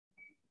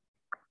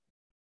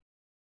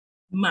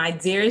My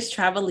dearest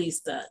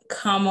Travelista,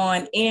 come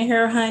on in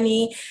here,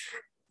 honey.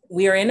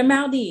 We are in the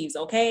Maldives,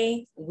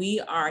 okay? We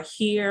are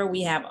here.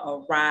 We have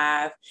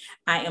arrived.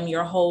 I am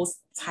your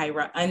host,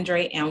 Tyra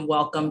Andre, and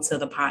welcome to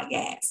the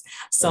podcast.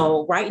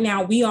 So, right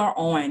now, we are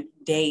on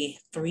day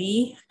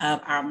 3 of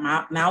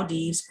our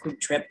Maldives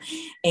group trip.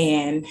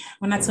 And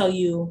when I tell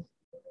you,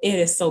 it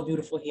is so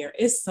beautiful here.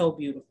 It's so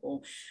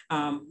beautiful.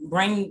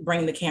 Bring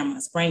the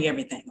cameras, bring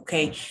everything.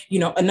 Okay. You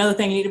know, another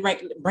thing you need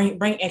to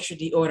bring extra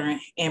deodorant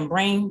and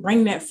bring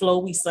that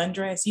flowy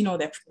sundress. You know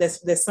that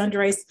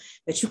sundress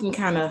that you can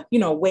kind of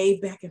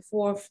wave back and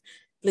forth.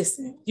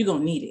 Listen, you're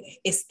gonna need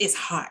it. It's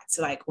hot.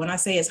 Like when I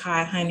say it's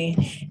hot,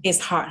 honey,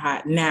 it's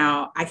hot.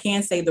 Now I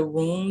can't say the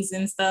rooms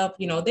and stuff,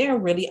 they're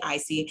really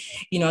icy.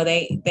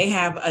 They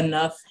have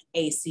enough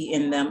AC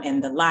in them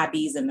and the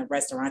lobbies and the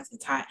restaurants,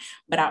 it's hot.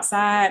 But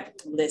outside,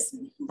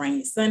 listen, bring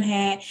your sun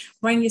hat,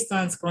 bring your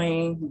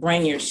sunscreen,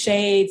 bring your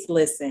shades.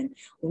 Listen,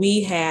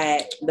 we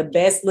had the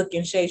best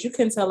looking shades. You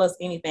couldn't tell us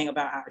anything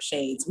about our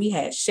shades. We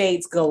had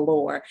shades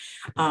galore.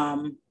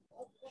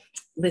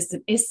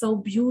 Listen, it's so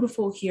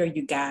beautiful here,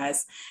 you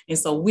guys. And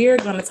so we're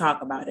going to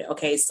talk about it.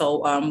 Okay.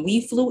 So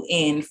we flew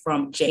in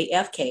from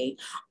JFK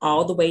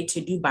all the way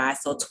to Dubai.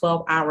 So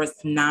 12 hours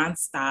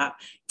nonstop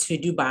to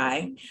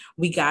Dubai.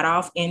 We got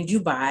off in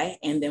Dubai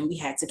and then we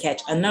had to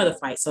catch another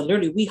flight. So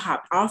literally we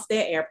hopped off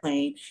that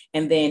airplane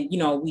and then,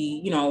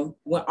 we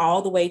went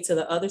all the way to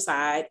the other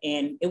side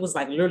and it was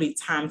like literally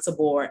time to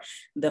board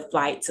the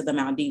flight to the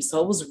Maldives.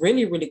 So it was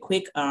really, really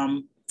quick.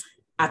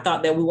 I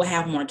thought that we would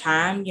have more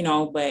time,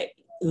 but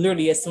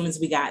literally as soon as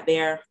we got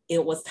there,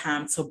 it was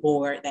time to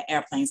board the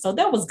airplane. So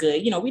that was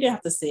good. We didn't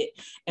have to sit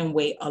and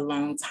wait a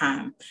long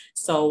time.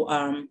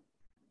 So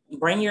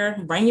bring your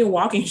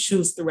walking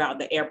shoes throughout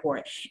the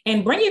airport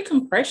and bring your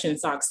compression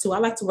socks too. I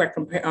like to wear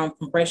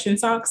compression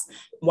socks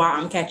while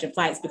I'm catching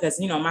flights because,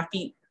 my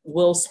feet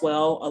will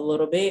swell a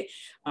little bit.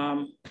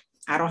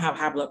 I don't have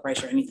high blood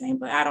pressure or anything,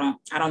 but I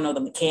don't know the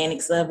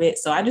mechanics of it.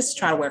 So I just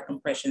try to wear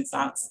compression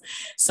socks.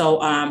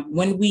 So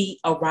when we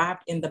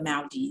arrived in the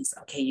Maldives,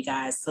 okay, you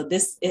guys, so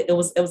it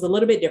was a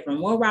little bit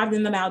different. When we arrived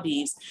in the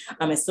Maldives,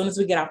 as soon as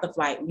we get off the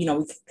flight, we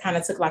kind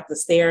of took like the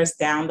stairs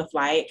down the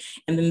flight.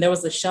 And then there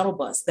was a shuttle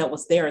bus that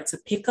was there to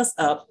pick us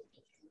up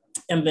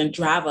and then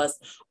drive us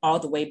all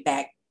the way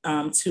back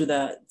to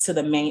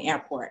the main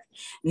airport.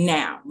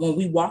 Now, when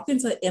we walked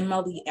into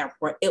MLD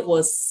airport, it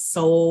was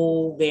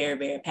so very,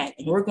 very packed.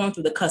 And we're going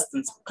through the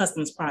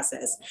customs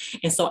process.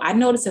 And so I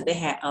noticed that they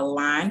had a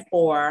line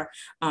for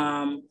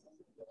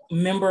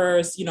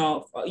members,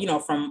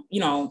 from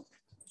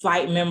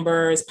flight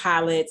members,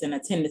 pilots, and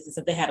attendants. And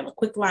so they had a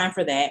quick line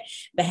for that.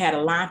 They had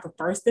a line for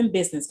first and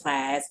business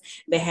class.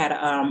 They had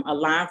a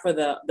line for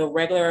the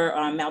regular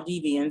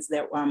Maldivians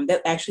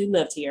that actually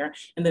lived here.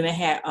 And then they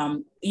had,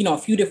 a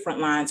few different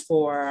lines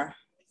for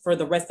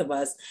the rest of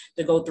us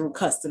to go through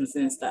customs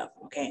and stuff.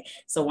 Okay.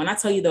 So when I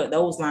tell you that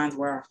those lines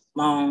were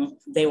long,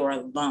 they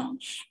were long.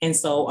 And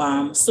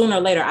so sooner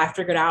or later, I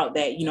figured out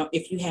that,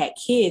 if you had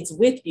kids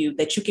with you,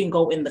 that you can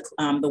go in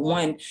the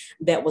one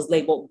that was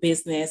labeled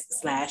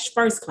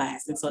business/first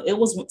class. And so it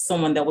was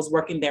someone that was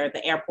working there at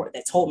the airport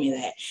that told me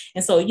that.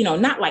 And so,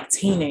 not like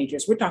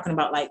teenagers, we're talking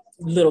about like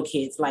little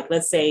kids, like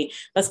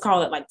let's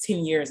call it like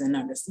 10 years and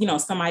under,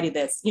 somebody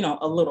that's,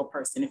 a little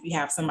person. If you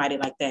have somebody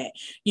like that,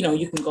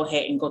 you can go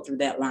ahead and go through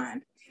that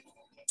line.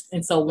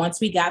 And so once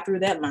we got through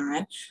that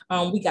line,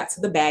 we got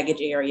to the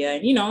baggage area.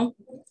 And,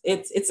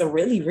 it's a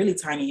really, really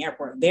tiny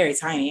airport, very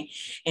tiny.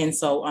 And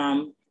so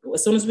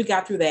as soon as we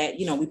got through that,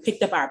 we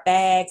picked up our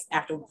bags.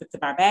 After we picked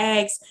up our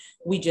bags,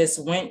 we just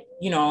went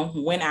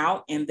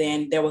out. And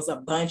then there was a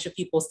bunch of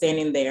people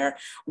standing there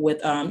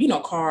with,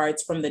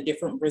 cards from the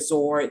different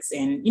resorts.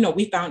 And,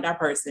 we found our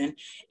person.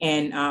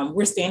 And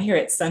we're staying here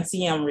at Sun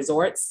Siem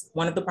Resorts,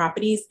 one of the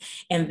properties.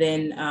 And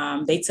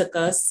then they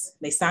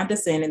signed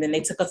us in, and then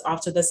they took us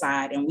off to the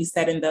side. And we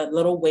sat in the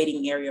little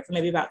waiting area for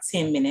maybe about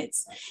 10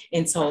 minutes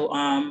until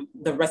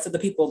the rest of the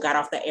people got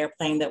off the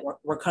airplane that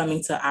were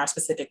coming to our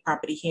specific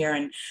property here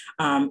and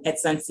at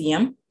Sun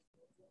Siem.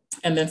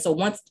 And then so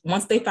once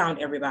they found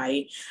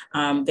everybody,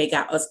 they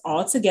got us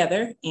all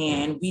together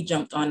and we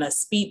jumped on a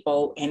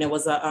speedboat, and it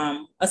was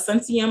a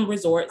Sun Siem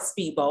Resort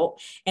speedboat,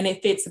 and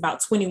it fits about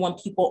 21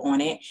 people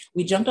on it.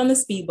 We jumped on the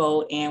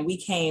speedboat and we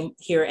came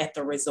here at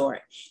the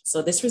resort.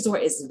 So this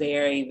resort is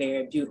very,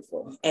 very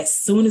beautiful. As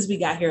soon as we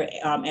got here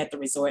at the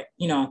resort,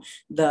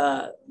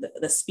 the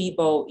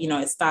speedboat,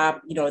 it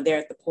stopped, there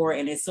at the port.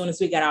 And as soon as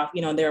we got off,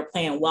 they were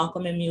playing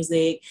welcoming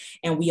music,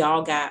 and we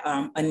all got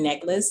a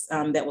necklace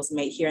that was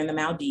made here in the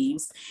Maldives.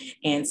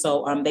 And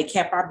so they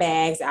kept our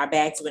bags. Our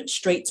bags went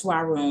straight to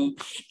our room.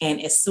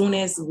 And as soon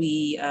as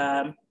we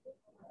got,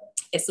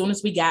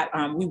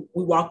 we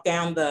walked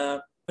down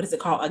the, what is it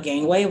called? A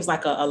gangway. It was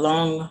like a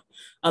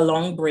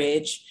long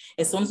bridge.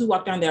 As soon as we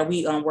walked down there,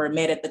 we were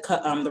met at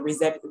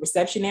the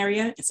reception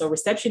area. And so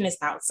reception is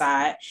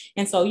outside.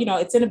 And so,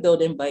 it's in a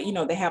building, but,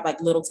 they have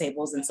like little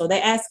tables. And so they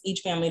ask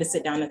each family to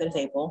sit down at their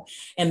table.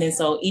 And then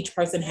so each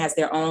person has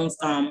their own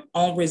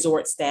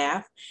resort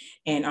staff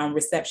and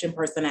reception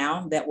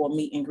personnel that will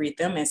meet and greet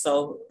them. And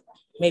so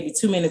maybe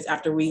 2 minutes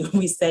after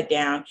we sat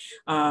down,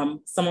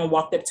 someone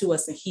walked up to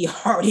us and he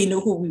already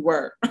knew who we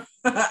were.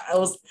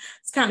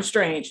 It's kind of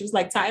strange. He was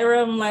like,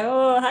 Tyra. I'm like,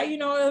 oh, how you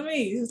know it was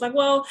me? He was like,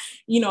 well,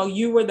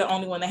 you were the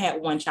only one that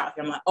had one child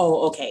here. I'm like,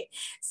 oh, okay.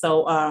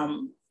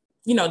 So,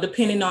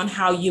 depending on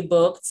how you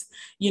booked,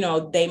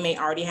 they may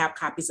already have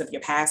copies of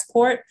your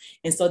passport.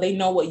 And so they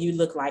know what you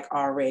look like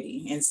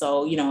already. And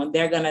so,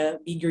 they're going to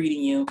be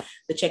greeting you.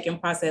 The check-in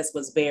process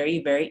was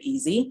very, very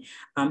easy.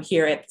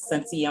 Here at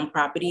Sun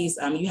Properties,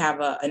 you have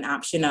an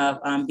option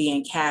of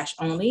being cash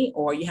only,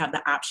 or you have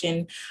the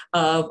option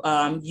of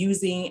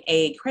using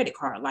a credit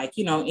card, like,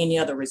 any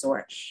other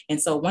resort.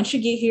 And so once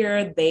you get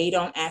here, they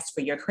don't ask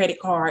for your credit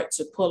card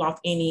to pull off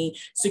any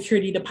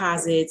security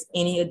deposits,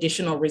 any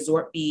additional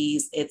resort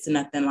fees. It's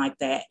nothing like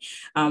that.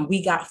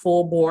 We got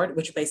full board,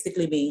 which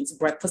basically means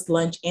breakfast,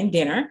 lunch, and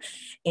dinner.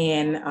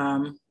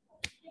 And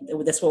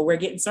that's what we're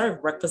getting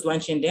served: breakfast,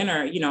 lunch, and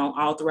dinner,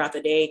 all throughout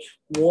the day.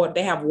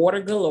 They have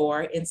water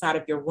galore inside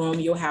of your room.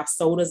 You'll have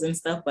sodas and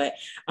stuff, but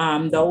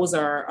those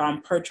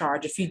are per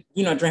charge. If you,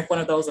 drink one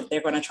of those,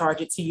 they're going to charge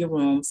it to your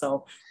room.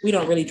 So we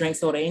don't really drink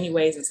soda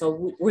anyways. And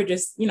so we're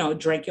just,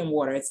 drinking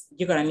water.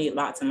 You're going to need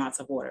lots and lots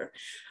of water.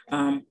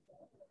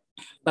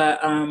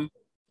 But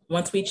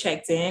once we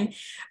checked in,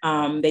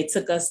 they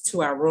took us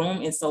to our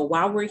room. And so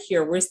while we're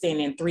here, we're staying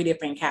in 3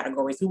 different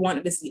categories. We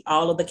wanted to see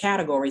all of the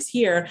categories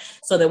here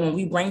so that when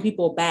we bring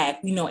people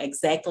back, we know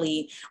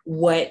exactly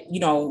what,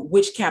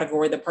 which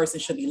category the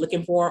person should be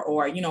looking for.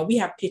 Or, we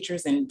have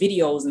pictures and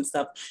videos and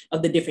stuff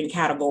of the different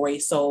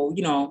categories. So,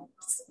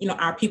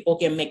 our people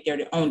can make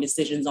their own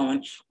decisions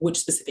on which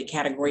specific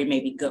category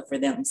may be good for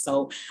them.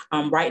 So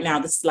right now,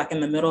 this is like in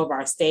the middle of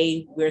our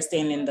stay. We're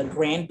staying in the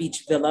Grand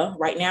Beach Villa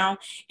right now.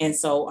 And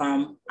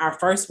so our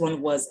first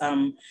one was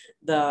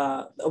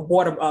the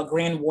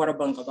Grand Water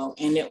Bungalow,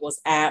 and it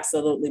was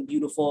absolutely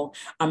beautiful.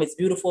 It's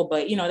beautiful,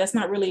 but that's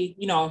not really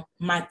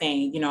my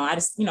thing. I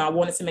just I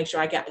wanted to make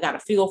sure I got a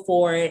feel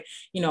for it.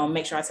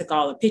 Make sure I took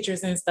all the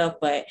pictures and stuff.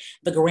 But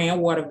the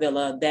Grand Water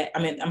Villa,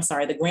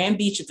 the Grand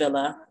Beach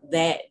Villa,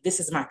 this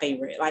is my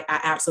favorite. Like, I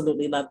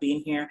absolutely love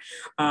being here.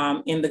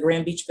 In the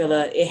Grand Beach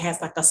Villa, it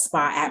has like a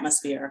spa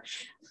atmosphere.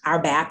 Our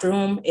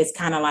bathroom is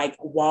kind of like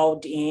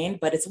walled in,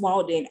 but it's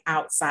walled in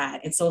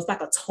outside. And so it's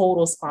like a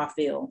total spa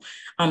feel.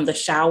 The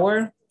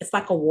shower, it's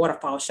like a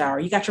waterfall shower.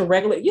 You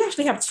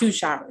actually have 2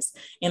 showers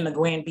in the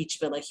Grand Beach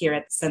Villa here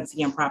at the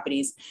Sun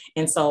Properties.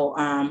 And so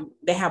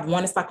they have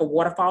one, it's like a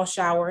waterfall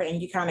shower,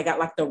 and you kind of got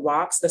like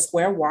the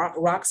square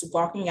rocks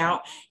walking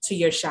out to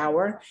your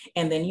shower.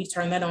 And then you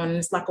turn that on and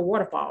it's like a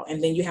waterfall.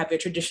 And then you have your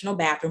traditional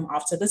bathroom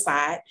off to the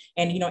side.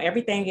 And,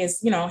 everything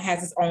is,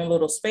 has its own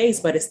little space,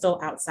 but it's still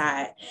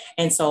outside.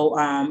 And so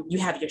you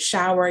have your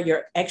shower,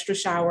 your extra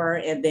shower,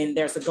 and then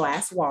there's a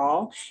glass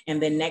wall.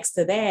 And then next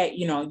to that,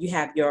 you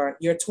have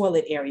your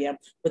toilet area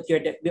with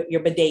your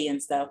bidet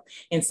and stuff.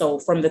 And so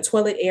from the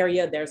toilet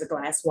area, there's a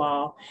glass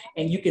wall,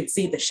 and you can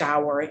see the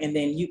shower, and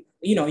then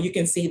you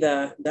can see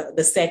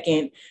the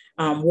second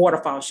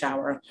waterfall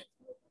shower.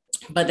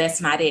 But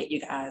that's not it,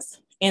 you guys.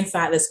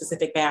 Inside the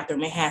specific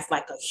bathroom, it has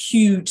like a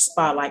huge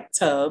spa-like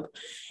tub,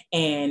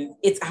 and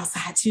it's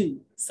outside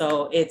too.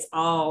 So it's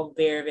all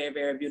very, very,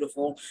 very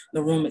beautiful.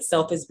 The room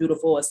itself is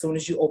beautiful. As soon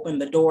as you open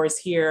the doors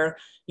here,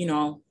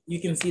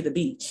 you can see the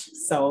beach.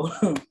 So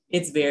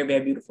it's very,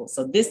 very beautiful.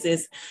 So this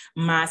is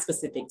my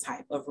specific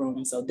type of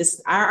room. So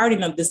I already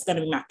know this is going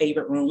to be my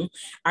favorite room.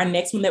 Our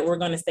next one that we're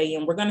going to stay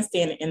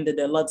in the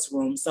deluxe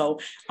room. So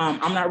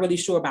I'm not really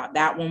sure about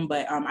that one,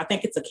 but I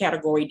think it's a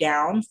category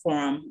down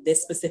from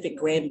this specific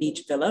Grand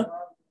Beach Villa.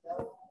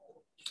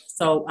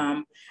 So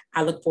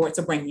I look forward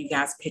to bringing you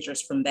guys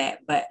pictures from that.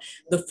 But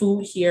the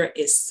food here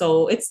is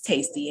it's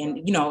tasty,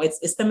 and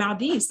it's the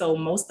Maldives, so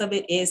most of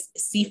it is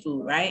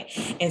seafood, right?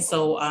 And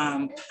so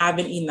I've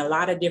been eating a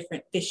lot of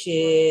different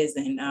fishes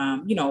and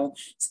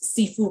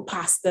seafood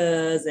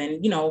pastas,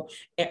 and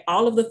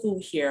all of the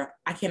food here.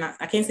 I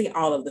can't say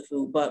all of the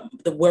food, but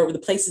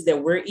the places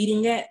that we're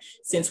eating at,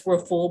 since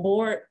we're full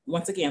board.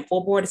 Once again,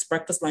 full board is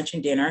breakfast, lunch,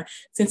 and dinner.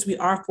 Since we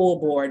are full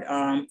board,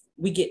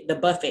 we get the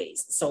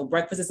buffets. So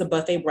breakfast is a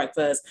buffet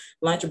breakfast,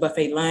 lunch a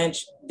buffet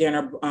lunch,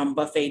 dinner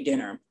buffet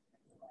dinner.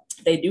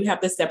 They do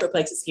have the separate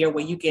places here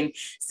where you can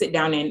sit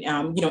down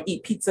and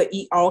eat pizza,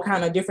 eat all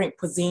kind of different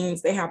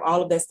cuisines. They have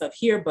all of that stuff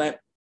here,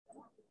 but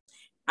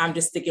I'm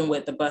just sticking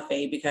with the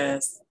buffet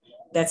because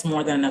that's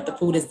more than enough. The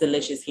food is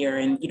delicious here,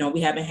 and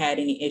we haven't had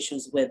any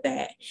issues with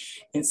that.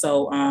 And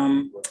so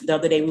the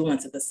other day we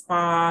went to the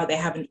spa. They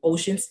have an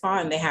ocean spa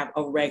and they have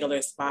a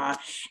regular spa.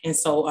 And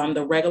so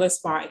the regular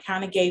spa, it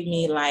kind of gave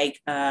me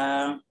like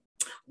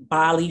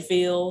Bali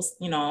feels.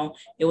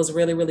 It was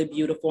really, really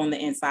beautiful on the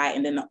inside.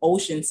 And then the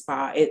ocean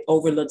spa, it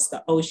overlooks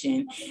the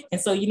ocean. And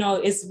so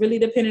it's really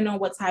depending on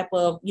what type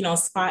of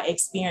spa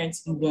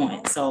experience you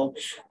want. So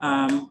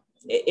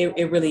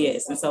It really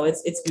is. And so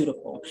it's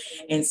beautiful.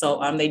 And so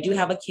they do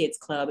have a kids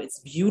club. It's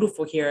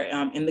beautiful here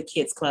in the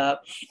kids club.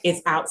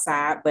 It's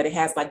outside, but it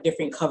has like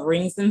different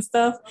coverings and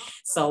stuff.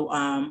 So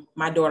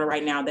my daughter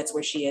right now, that's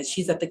where she is.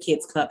 She's at the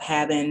kids club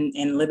having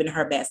and living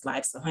her best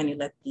life. So honey,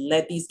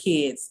 let these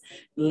kids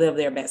live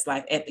their best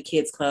life at the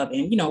kids club.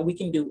 And, we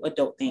can do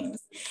adult things.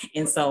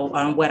 And so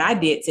what I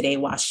did today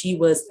while she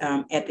was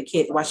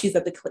while she's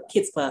at the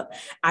kids club,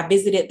 I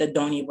visited the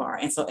Donny Bar.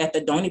 And so at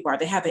the Donny Bar,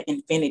 they have an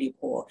infinity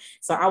pool.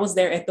 So I was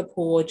there at the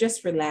pool,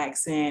 just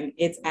relaxing.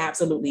 It's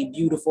absolutely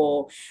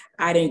beautiful.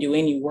 I didn't do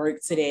any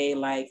work today.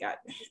 Like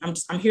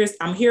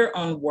I'm here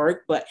on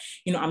work, but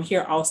I'm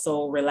here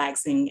also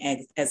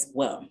relaxing as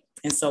well.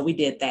 And so we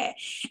did that.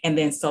 And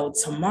then so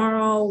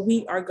tomorrow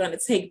we are going to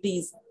take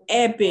these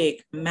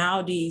epic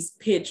Maldives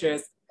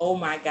pictures. Oh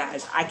my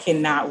gosh, I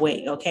cannot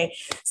wait. Okay.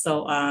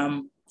 So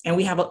and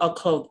we have a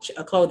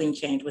clothing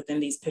change within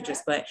these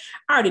pictures, but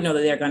I already know that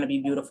they're going to be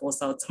beautiful.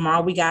 So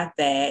tomorrow we got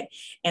that.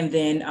 And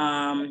then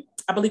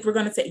I believe we're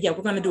going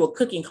to do a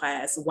cooking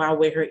class while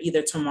we're here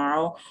either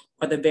tomorrow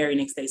or the very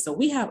next day. So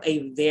we have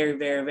a very,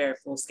 very, very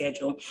full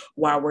schedule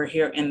while we're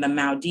here in the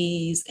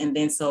Maldives. And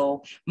then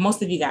so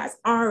most of you guys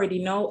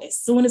already know, as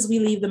soon as we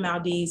leave the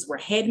Maldives, we're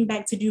heading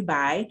back to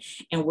Dubai,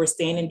 and we're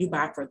staying in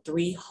Dubai for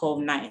 3 whole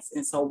nights.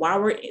 And so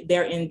while we're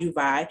there in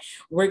Dubai,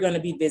 we're going to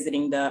be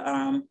visiting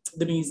the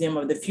Museum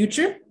of the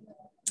Future.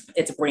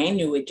 It's brand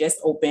new. It just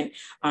opened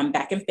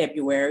back in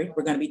February.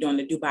 We're going to be doing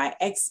the Dubai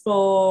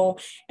Expo,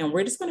 and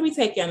we're just going to be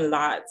taking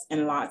lots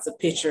and lots of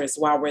pictures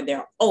while we're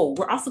there. Oh,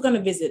 we're also going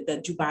to visit the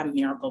Dubai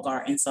Miracle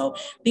Garden. So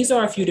these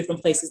are a few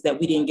different places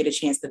that we didn't get a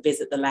chance to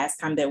visit the last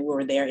time that we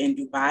were there in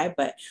Dubai,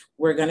 but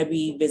we're going to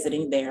be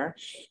visiting there.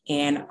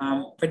 And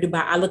for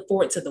Dubai, I look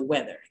forward to the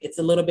weather. It's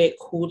a little bit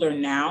cooler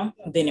now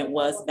than it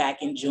was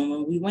back in June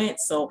when we went.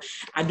 So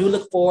I do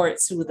look forward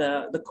to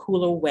the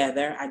cooler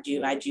weather. I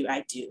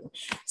do.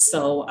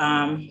 So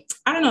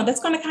I don't know, that's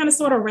going to kind of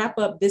sort of wrap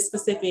up this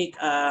specific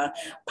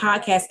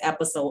podcast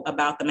episode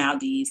about the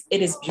Maldives.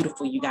 It is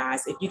beautiful, you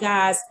guys. If you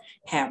guys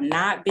have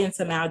not been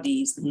to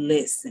Maldives,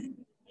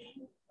 listen,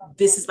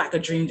 this is like a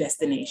dream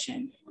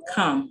destination.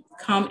 Come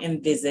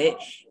and visit.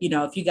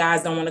 If you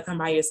guys don't want to come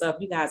by yourself,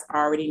 you guys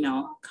already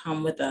know,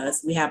 come with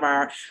us. We have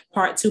our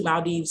part 2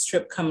 Maldives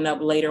trip coming up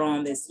later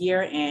on this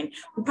year, and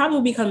we'll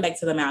probably be coming back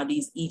to the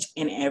Maldives each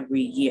and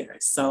every year.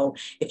 So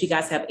if you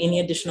guys have any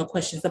additional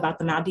questions about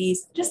the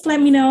Maldives, just let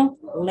me know.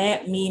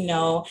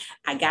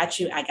 I got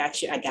you.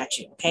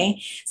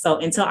 Okay. So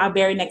until our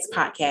very next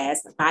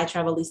podcast, bye,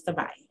 Travelista,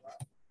 bye.